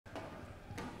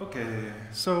Okay,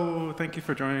 so thank you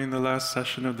for joining the last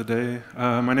session of the day.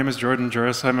 My name is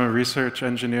Juras. I'm a research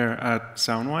engineer at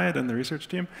Soundwide and the research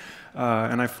team.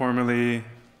 And I formerly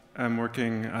am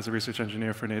working as a research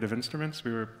engineer for Native Instruments.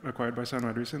 We were acquired by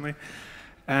Soundwide recently.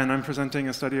 And I'm presenting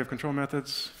a study of control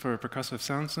methods for percussive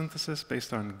sound synthesis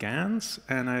based on GANs.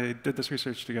 And I did this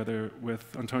research together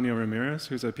with António Ramires,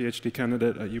 who's a PhD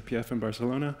candidate at UPF in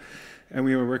Barcelona. And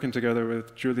we were working together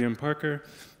with Julian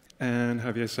and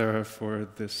Xavier Serra for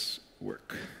this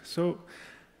work. So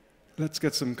let's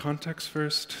get some context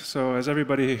first. So as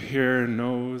everybody here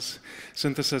knows,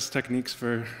 synthesis techniques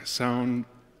for sound,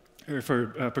 or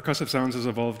for percussive sounds has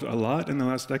evolved a lot in the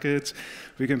last decades.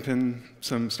 We can pin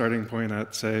some starting point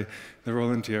at, say, the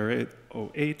Roland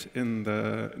TR-808 in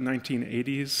the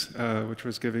 1980s, which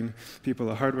was giving people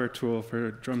a hardware tool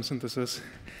for drum synthesis.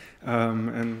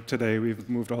 And today we've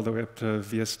moved all the way up to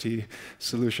VST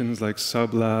solutions like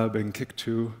Sublab and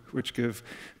Kick2, which give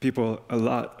people a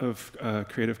lot of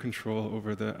creative control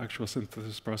over the actual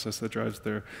synthesis process that drives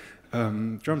their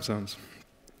drum sounds.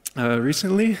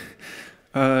 Recently,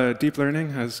 deep learning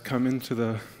has come into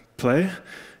the play,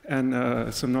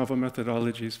 and some novel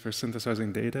methodologies for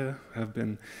synthesizing data have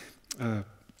been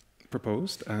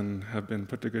proposed and have been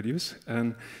put to good use.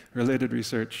 And related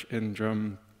research in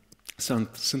drum sound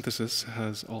synthesis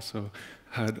has also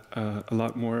had a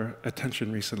lot more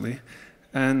attention recently.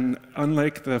 And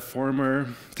unlike the former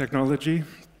technology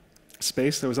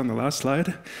space that was on the last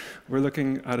slide, we're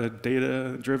looking at a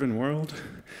data-driven world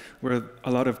where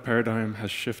a lot of paradigm has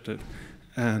shifted.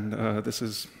 And this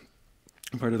is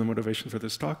part of the motivation for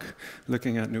this talk,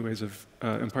 looking at new ways of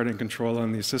imparting control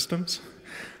on these systems.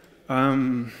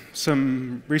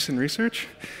 Some recent research,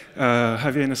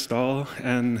 Xavier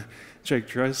and Jake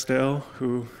Drysdale,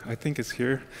 who I think is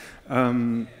here,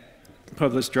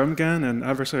 published DrumGAN and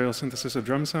adversarial synthesis of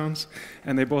drum sounds,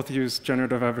 and they both use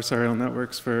generative adversarial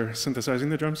networks for synthesizing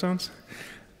the drum sounds.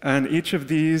 And each of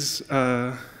these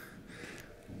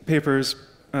papers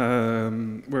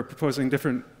were proposing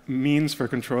different means for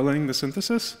controlling the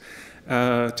synthesis,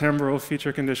 timbral,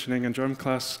 feature conditioning, and drum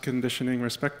class conditioning,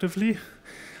 respectively.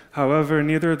 However,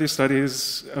 neither of these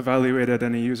studies evaluated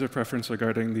any user preference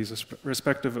regarding these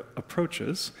respective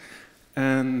approaches,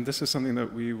 and this is something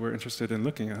that we were interested in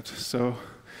looking at. So,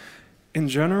 in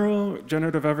general,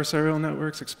 generative adversarial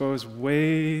networks expose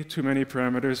way too many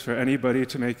parameters for anybody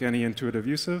to make any intuitive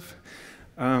use of.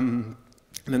 The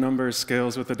number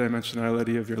scales with the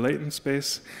dimensionality of your latent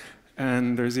space,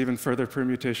 and there's even further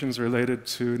permutations related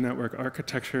to network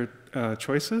architecture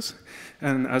choices.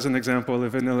 And as an example, a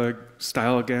vanilla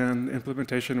style GAN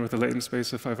implementation with a latent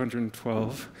space of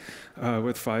 512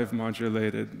 with 5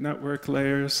 modulated network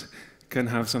layers can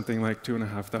have something like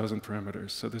 2,500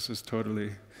 parameters. So this is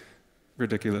totally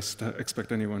ridiculous to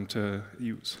expect anyone to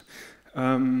use.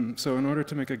 So in order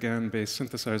to make a GAN-based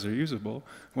synthesizer usable,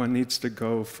 one needs to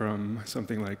go from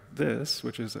something like this,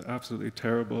 which is an absolutely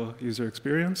terrible user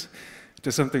experience,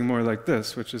 to something more like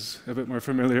this, which is a bit more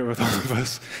familiar with all of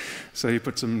us. So you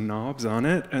put some knobs on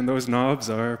it, and those knobs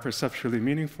are perceptually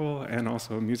meaningful and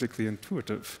also musically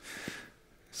intuitive.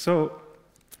 So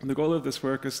the goal of this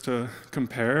work is to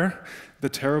compare the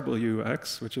terrible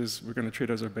UX, which is we're going to treat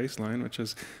as our baseline, which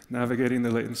is navigating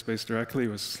the latent space directly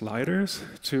with sliders,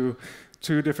 to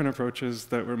 2 different approaches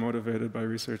that were motivated by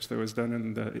research that was done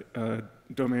in the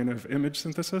domain of image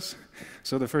synthesis.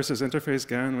 So the first is interface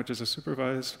GAN, which is a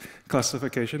supervised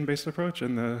classification-based approach,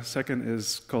 and the second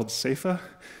is called CEFA,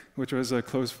 which was a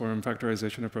closed-form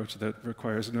factorization approach that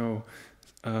requires no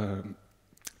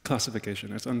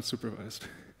classification. It's unsupervised.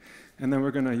 And then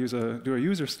we're going to do a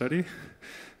user study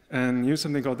and use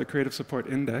something called the Creative Support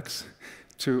Index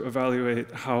to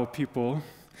evaluate how people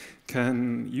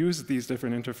can use these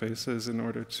different interfaces in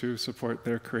order to support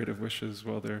their creative wishes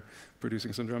while they're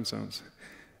producing some drum sounds.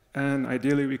 And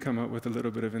ideally, we come up with a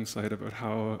little bit of insight about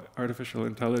how artificial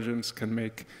intelligence can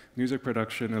make music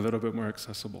production a little bit more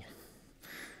accessible.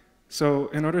 So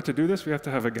in order to do this, we have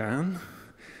to have a GAN.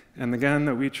 And the GAN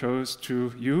that we chose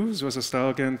to use was a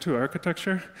style GAN 2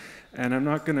 architecture. And I'm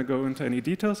not going to go into any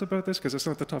details about this because it's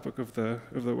not the topic of the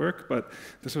work, but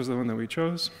this was the one that we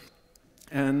chose.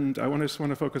 And I just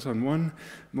want to focus on one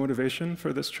motivation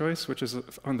for this choice, which is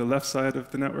on the left side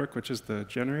of the network, which is the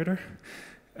generator.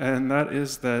 And that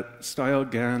is that style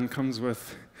GAN comes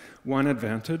with one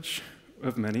advantage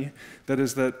of many. That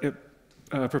is that it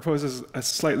proposes a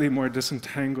slightly more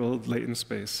disentangled latent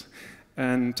space.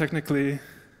 And technically,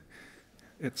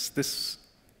 it's this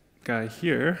guy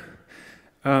here.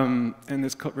 And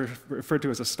it's referred to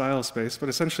as a style space. But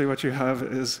essentially what you have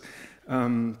is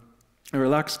a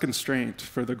relaxed constraint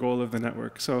for the goal of the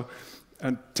network. So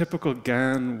a typical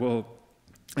GAN will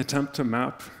attempt to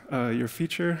map your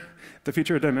feature, the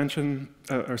feature dimension,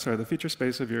 the feature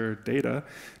space of your data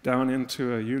down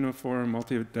into a uniform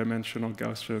multi-dimensional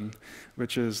Gaussian,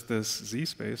 which is this Z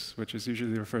space, which is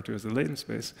usually referred to as the latent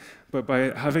space. But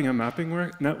by having a mapping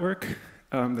network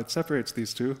that separates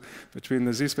these two, between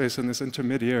the Z space and this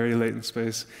intermediary latent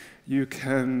space, you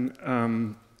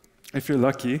can, if you're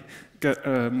lucky, get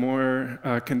a more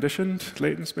conditioned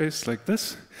latent space like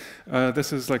this.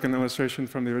 This is like an illustration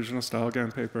from the original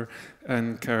StyleGAN paper,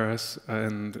 and Karas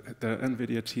and the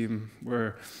NVIDIA team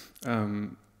were,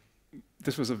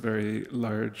 this was a very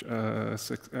large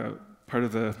part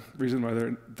of the reason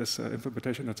why this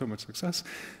implementation had so much success.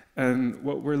 And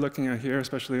what we're looking at here,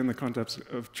 especially in the context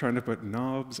of trying to put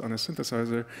knobs on a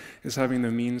synthesizer, is having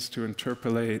the means to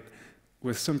interpolate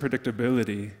with some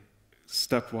predictability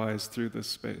stepwise through this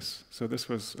space. So this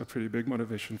was a pretty big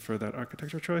motivation for that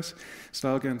architecture choice.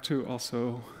 StyleGAN 2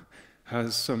 also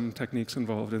has some techniques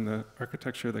involved in the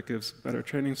architecture that gives better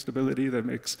training stability, that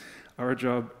makes our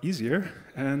job easier.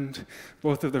 And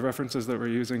both of the references that we're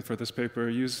using for this paper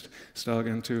used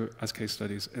StyleGAN 2 as case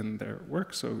studies in their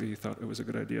work, so we thought it was a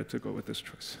good idea to go with this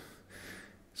choice.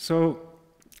 So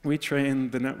we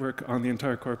trained the network on the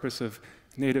entire corpus of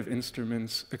native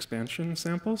instruments expansion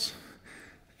samples.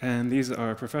 And these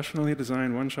are professionally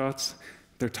designed one-shots.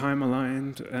 They're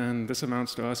time-aligned, and this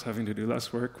amounts to us having to do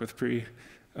less work with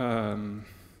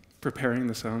preparing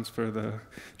the sounds for the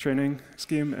training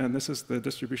scheme. And this is the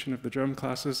distribution of the drum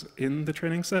classes in the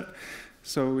training set.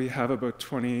 So we have about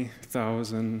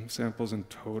 20,000 samples in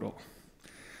total.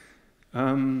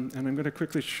 And I'm going to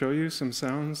quickly show you some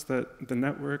sounds that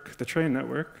the train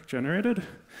network generated.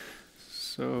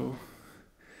 So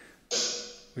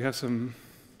we have some.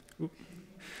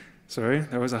 Sorry,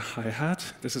 that was a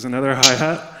hi-hat. This is another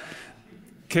hi-hat.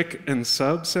 Kick and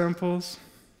sub samples.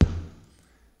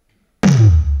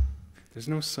 There's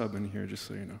no sub in here, just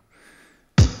so you know.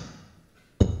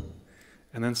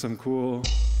 And then some cool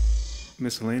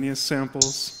miscellaneous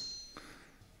samples.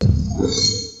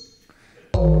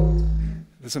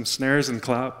 There's some snares and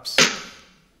claps.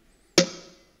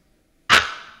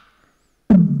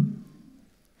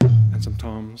 And some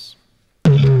toms.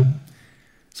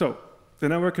 So, the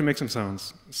network can make some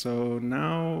sounds. So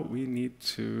now we need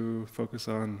to focus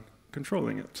on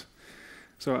controlling it.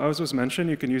 So as was mentioned,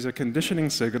 you can use a conditioning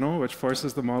signal, which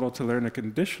forces the model to learn a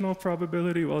conditional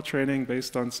probability while training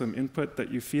based on some input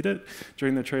that you feed it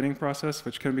during the training process,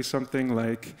 which can be something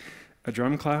like a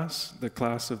drum class, the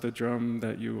class of the drum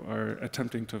that you are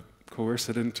attempting to coerce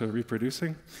it into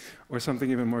reproducing, or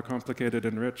something even more complicated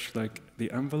and rich, like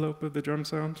the envelope of the drum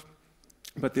sound.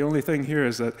 But the only thing here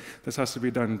is that this has to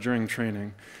be done during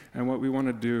training. And what we want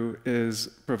to do is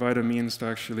provide a means to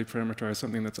actually parameterize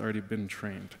something that's already been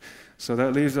trained. So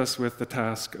that leaves us with the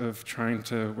task of trying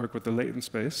to work with the latent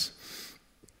space.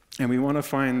 And we want to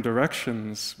find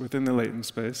directions within the latent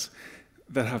space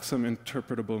that have some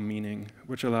interpretable meaning,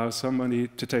 which allows somebody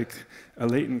to take a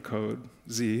latent code,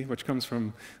 Z, which comes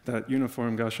from that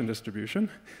uniform Gaussian distribution,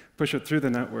 push it through the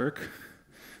network,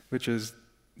 which is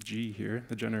G here,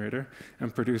 the generator,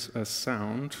 and produce a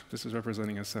sound. This is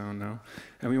representing a sound now.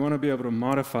 And we want to be able to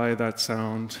modify that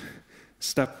sound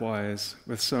stepwise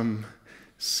with some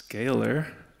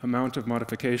scalar amount of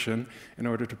modification in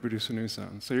order to produce a new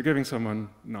sound. So you're giving someone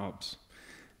knobs.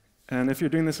 And if you're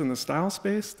doing this in the style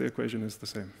space, the equation is the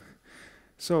same.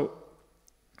 So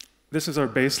this is our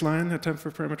baseline attempt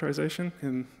for parameterization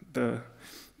in the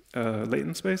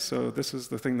latent space. So this is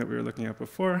the thing that we were looking at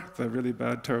before, the really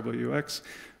bad, terrible UX,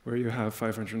 where you have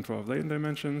 512 latent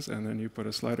dimensions, and then you put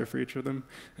a slider for each of them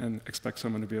and expect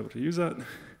someone to be able to use that.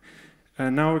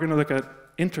 And now we're going to look at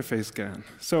interface GAN.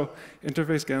 So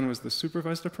interface GAN was the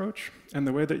supervised approach, and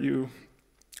the way that you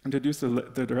deduce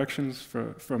the directions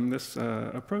from this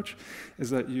approach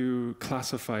is that you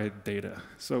classified data.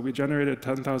 So we generated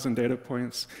 10,000 data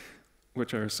points,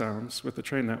 which are sounds, with the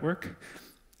train network.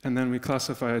 And then we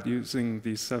classified using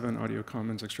the 7 audio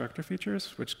commons extractor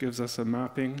features, which gives us a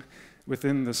mapping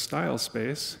within the style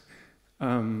space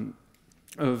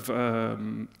of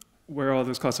where all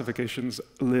those classifications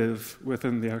live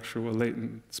within the actual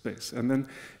latent space. And then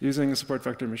using a support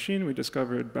vector machine, we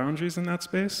discovered boundaries in that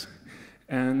space.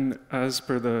 And as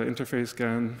per the interface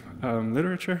GAN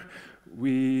literature,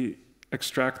 we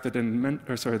extract the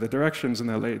directions in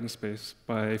that latent space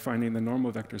by finding the normal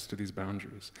vectors to these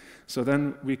boundaries. So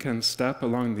then we can step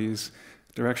along these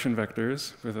direction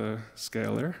vectors with a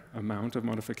scalar amount of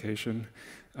modification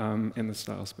in the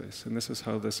style space. And this is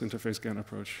how this interface GAN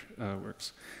approach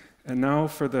works. And now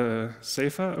for the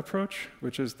CEFA approach,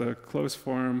 which is the closed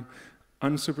form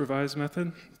unsupervised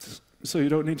method. So you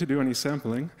don't need to do any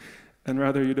sampling. and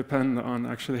rather you depend on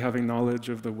actually having knowledge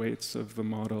of the weights of the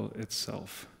model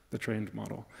itself, the trained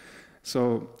model.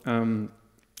 So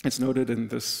it's noted in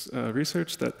this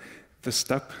research that the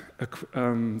step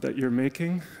that you're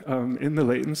making in the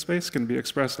latent space can be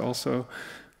expressed also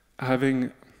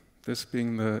having this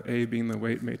being the A being the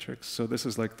weight matrix. So this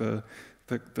is like the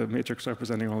matrix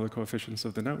representing all the coefficients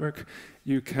of the network.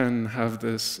 You can have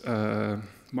this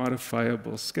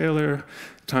modifiable scalar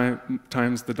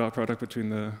times the dot product between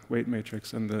the weight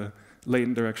matrix and the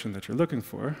latent direction that you're looking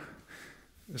for.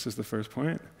 This is the first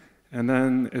point. And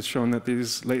then it's shown that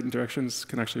these latent directions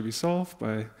can actually be solved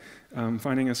by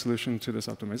finding a solution to this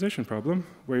optimization problem,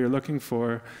 where you're looking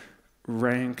for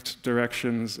ranked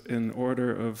directions in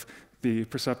order of the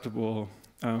perceptible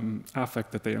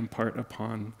affect that they impart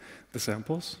upon the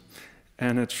samples.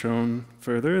 And it's shown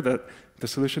further that the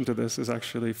solution to this is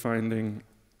actually finding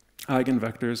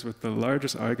eigenvectors with the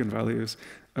largest eigenvalues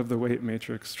of the weight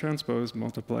matrix transpose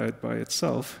multiplied by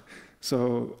itself.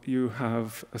 So you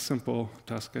have a simple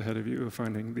task ahead of you of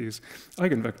finding these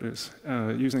eigenvectors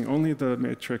using only the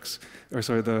matrix, or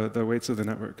sorry, the weights of the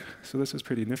network. So this is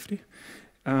pretty nifty.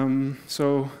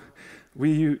 So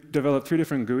we developed 3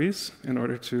 different GUIs in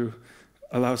order to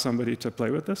allow somebody to play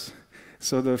with this.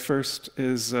 So the first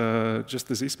is just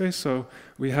the z-space. So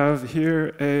we have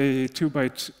here a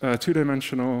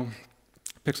 2-dimensional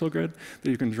pixel grid that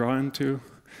you can draw into,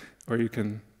 or you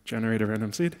can generate a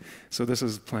random seed. So this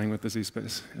is playing with the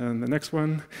z-space. And the next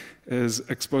one is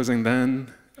exposing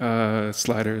then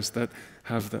sliders that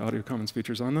have the audio commons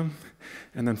features on them.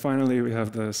 And then finally, we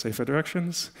have the Serra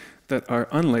directions that are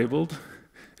unlabeled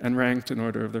and ranked in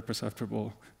order of their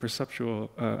perceptual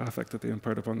affect that they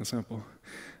impart upon the sample.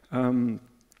 And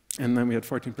then we had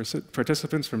 14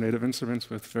 participants from native instruments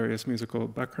with various musical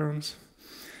backgrounds.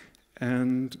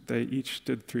 And they each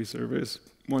did 3 surveys,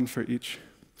 1 for each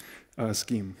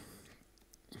scheme.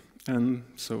 And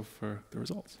so for the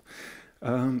results.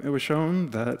 It was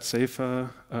shown that Serra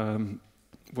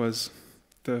was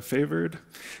the favored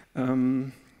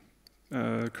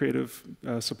creative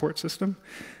support system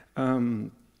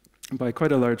by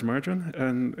quite a large margin.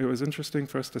 And it was interesting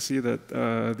for us to see that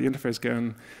the interface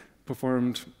GAN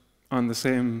performed on the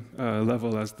same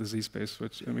level as the z-space,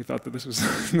 and we thought that this was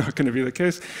not going to be the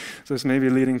case. So this may be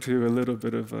leading to a little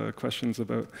bit of questions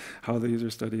about how the user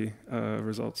study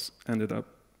results ended up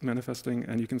manifesting.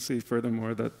 And you can see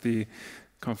furthermore that the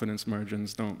confidence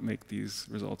margins don't make these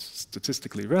results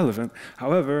statistically relevant.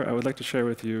 However, I would like to share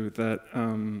with you that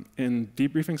in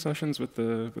debriefing sessions with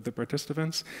the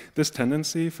participants, this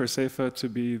tendency for Serra to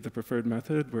be the preferred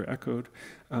method were echoed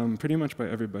pretty much by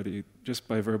everybody, just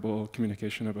by verbal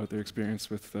communication about their experience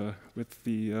with the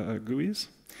GUIs.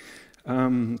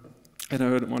 And I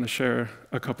would want to share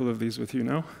a couple of these with you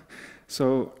now.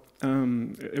 So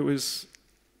it was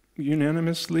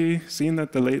unanimously seen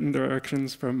that the latent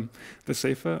directions from the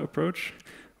Serra approach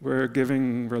were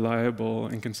giving reliable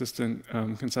and consistent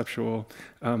conceptual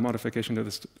modification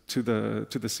to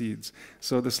the seeds.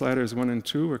 So the sliders 1 and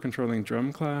 2 were controlling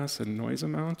drum class and noise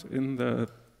amount in the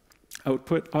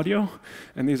output audio.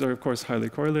 And these are, of course, highly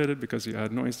correlated because you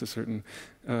add noise to certain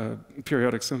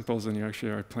periodic simples and you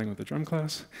actually are playing with the drum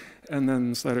class. And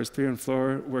then sliders 3 and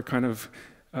 4 were kind of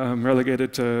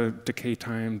relegated to decay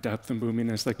time, depth, and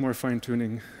boominess, like more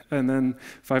fine-tuning. And then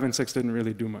 5 and 6 didn't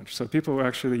really do much. So people were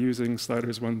actually using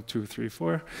sliders 1, 2, 3,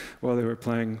 4 while they were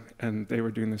playing, and they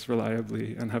were doing this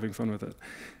reliably and having fun with it.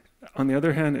 On the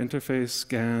other hand, interface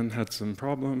GAN had some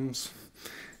problems.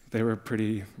 They were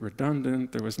pretty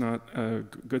redundant. There was not a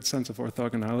good sense of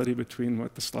orthogonality between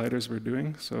what the sliders were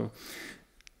doing. So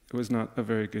it was not a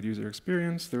very good user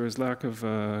experience. There was lack of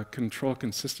control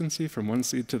consistency from one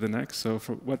seed to the next. So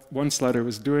for what one slider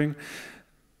was doing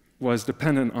was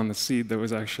dependent on the seed that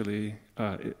was actually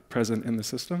present in the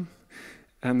system.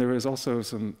 And there was also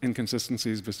some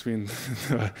inconsistencies between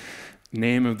the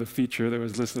name of the feature that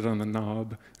was listed on the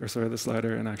knob, or sorry, the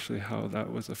slider, and actually how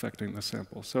that was affecting the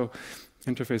sample. So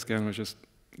interface GAN was just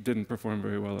didn't perform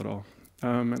very well at all.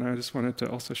 And I just wanted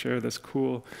to also share this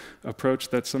cool approach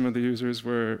that some of the users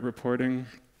were reporting,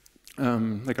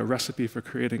 like a recipe for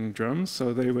creating drums.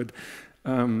 So they would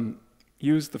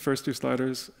use the first 2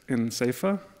 sliders in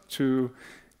Serra to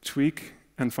tweak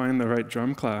and find the right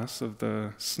drum class of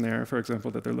the snare, for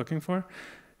example, that they're looking for.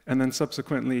 And then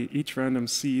subsequently, each random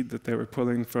seed that they were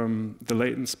pulling from the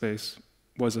latent space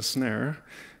was a snare.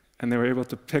 And they were able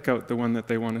to pick out the one that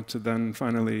they wanted to then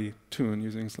finally tune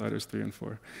using sliders 3 and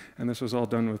 4. And this was all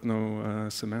done with no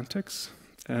semantics.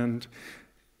 And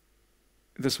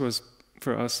this was,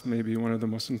 for us, maybe one of the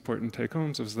most important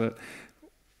take-homes, was that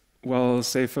while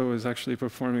SAFA was actually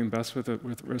performing best with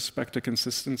respect to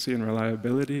consistency and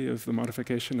reliability of the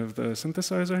modification of the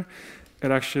synthesizer,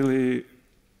 it actually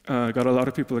got a lot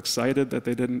of people excited that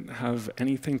they didn't have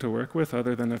anything to work with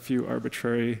other than a few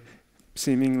arbitrary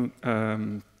seeming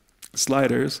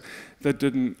sliders that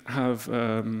didn't have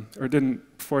or didn't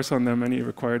force on them any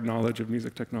required knowledge of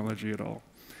music technology at all.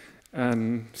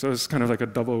 And so it's kind of like a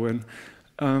double win.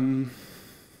 In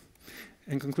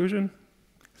conclusion,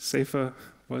 SAFA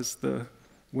was the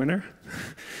winner.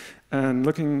 And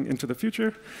looking into the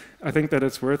future, I think that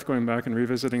it's worth going back and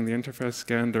revisiting the interface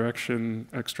scan direction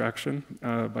extraction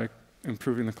by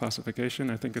improving the classification.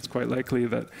 I think it's quite likely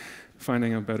that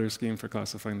finding a better scheme for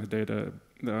classifying the data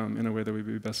in a way that would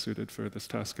be best suited for this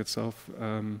task itself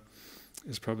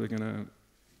is probably going to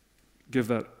give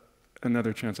that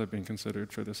another chance at being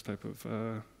considered for this type of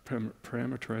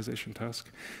parameterization task.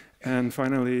 And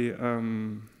finally,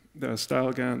 the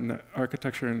style GAN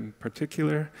architecture in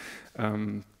particular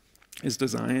is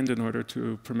designed in order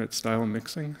to permit style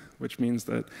mixing, which means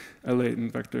that a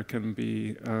latent vector can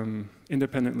be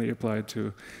independently applied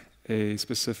to a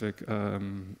specific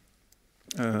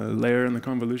layer in the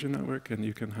convolution network, and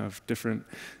you can have different,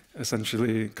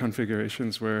 essentially,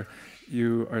 configurations where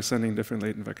you are sending different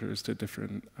latent vectors to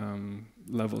different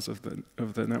levels of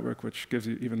the network, which gives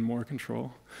you even more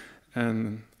control.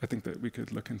 And I think that we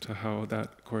could look into how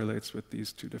that correlates with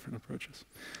these two different approaches.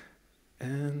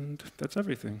 And that's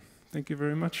everything. Thank you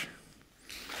very much.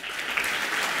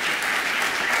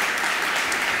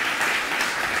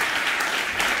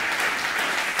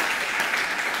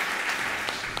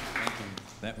 Thank you.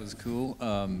 That was cool.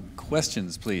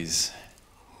 Questions, please.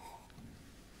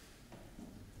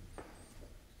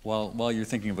 While you're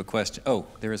thinking of a question. Oh,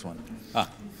 there is one. Ah.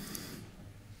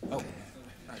 Oh.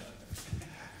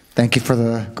 Thank you for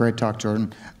the great talk,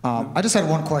 Jordan. I just had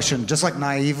one question. Just like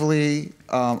naively,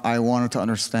 I wanted to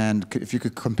understand if you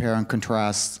could compare and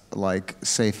contrast like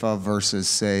SAFA versus,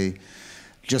 say,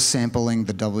 just sampling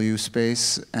the W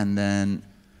space and then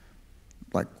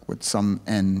like with some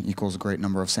n equals a great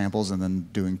number of samples and then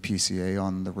doing PCA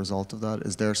on the result of that.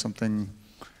 Is there something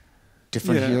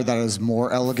different here that is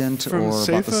more elegant From or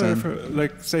SAFA, about the same?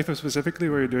 like SAFA specifically,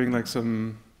 where you're doing like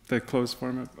the closed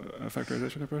form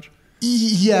factorization approach?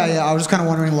 Yeah, I was just kind of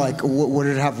wondering, like, would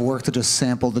it have worked to just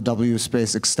sample the W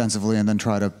space extensively and then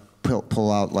try to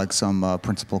pull out like some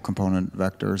principal component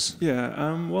vectors?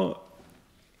 Yeah, well,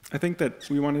 I think that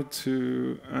we wanted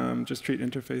to just treat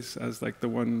interface as like the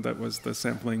one that was the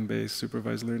sampling-based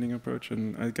supervised learning approach,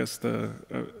 and I guess the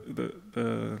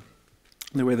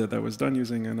way that was done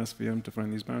using an SVM to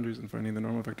find these boundaries and finding the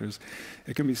normal vectors,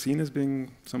 it can be seen as being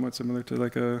somewhat similar to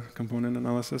like a component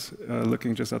analysis,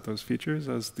 looking just at those features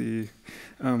as the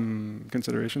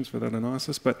considerations for that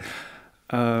analysis. But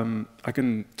I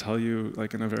can tell you,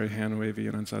 like in a very hand-wavy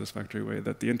and unsatisfactory way,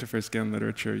 that the interface scan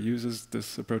literature uses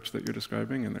this approach that you're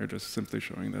describing, and they're just simply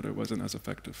showing that it wasn't as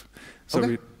effective. So okay.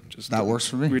 we just that works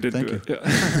for me. We did Thank do you. it.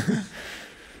 Yeah.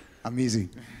 I'm easy.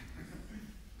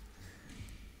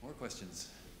 More questions.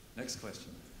 Next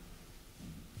question.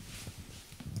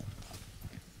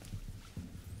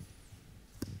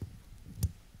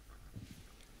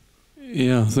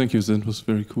 Yeah, thank you. That was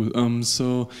very cool.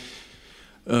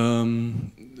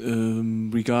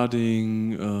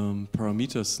 Regarding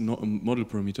parameters, model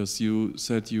parameters, you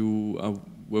said you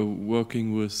were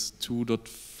working with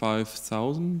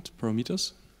 2,500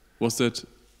 parameters. Was that?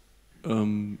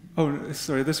 Oh,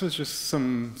 sorry. This was just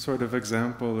some sort of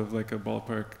example of like a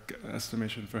ballpark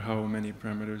estimation for how many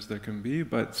parameters there can be.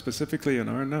 But specifically in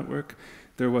our network,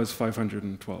 there was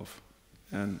 512,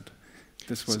 and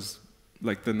this was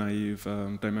like the naive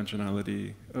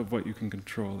dimensionality of what you can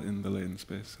control in the latent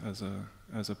space as a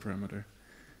parameter.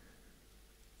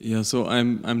 Yeah. So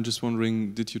I'm just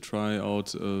wondering, did you try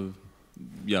out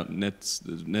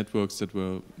networks that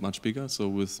were much bigger, so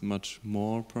with much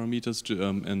more parameters,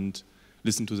 and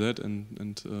listen to that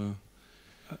and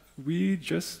we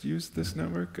just used this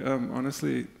network.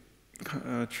 Honestly,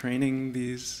 training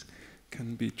these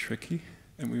can be tricky,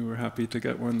 and we were happy to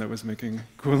get one that was making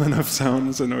cool enough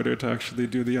sounds in order to actually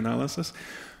do the analysis.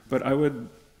 But I would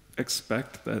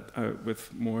expect that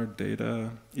with more data,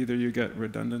 either you get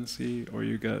redundancy or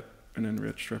you get an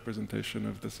enriched representation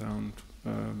of the sound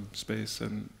space,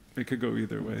 and it could go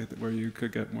either way, where you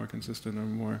could get more consistent or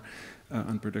more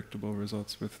unpredictable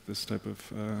results with this type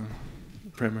of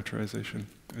parameterization.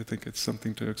 I think it's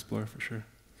something to explore for sure.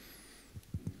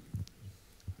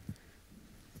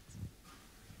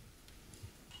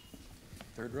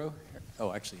 Third row?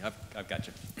 Oh, actually, I've got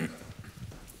you.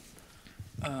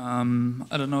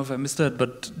 I don't know if I missed that,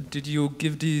 but did you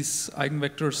give these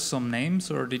eigenvectors some names,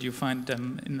 or did you find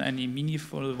them in any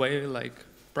meaningful way, like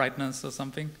brightness or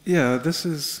something? Yeah, this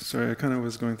is, sorry, I kind of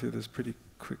was going through this pretty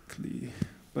quickly,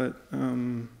 but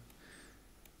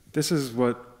this is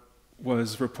what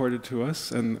was reported to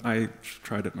us, and I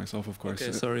tried it myself, of course.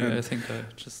 Okay, sorry, I think I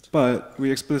just... But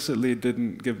we explicitly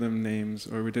didn't give them names,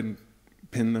 or we didn't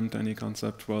pin them to any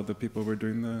concept while the people were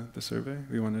doing the survey.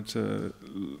 We wanted to,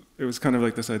 it was kind of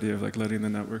like this idea of like letting the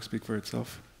network speak for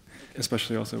itself,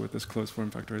 especially also with this closed form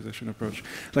factorization approach.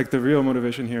 Like the real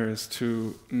motivation here is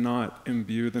to not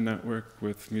imbue the network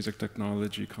with music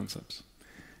technology concepts.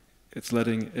 It's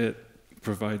letting it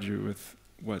provide you with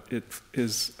what it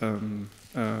is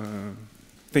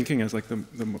thinking as like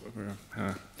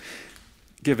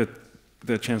give it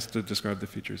the chance to describe the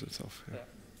features itself. Yeah.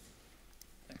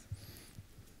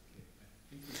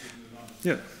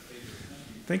 Yeah.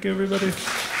 Thank you, everybody.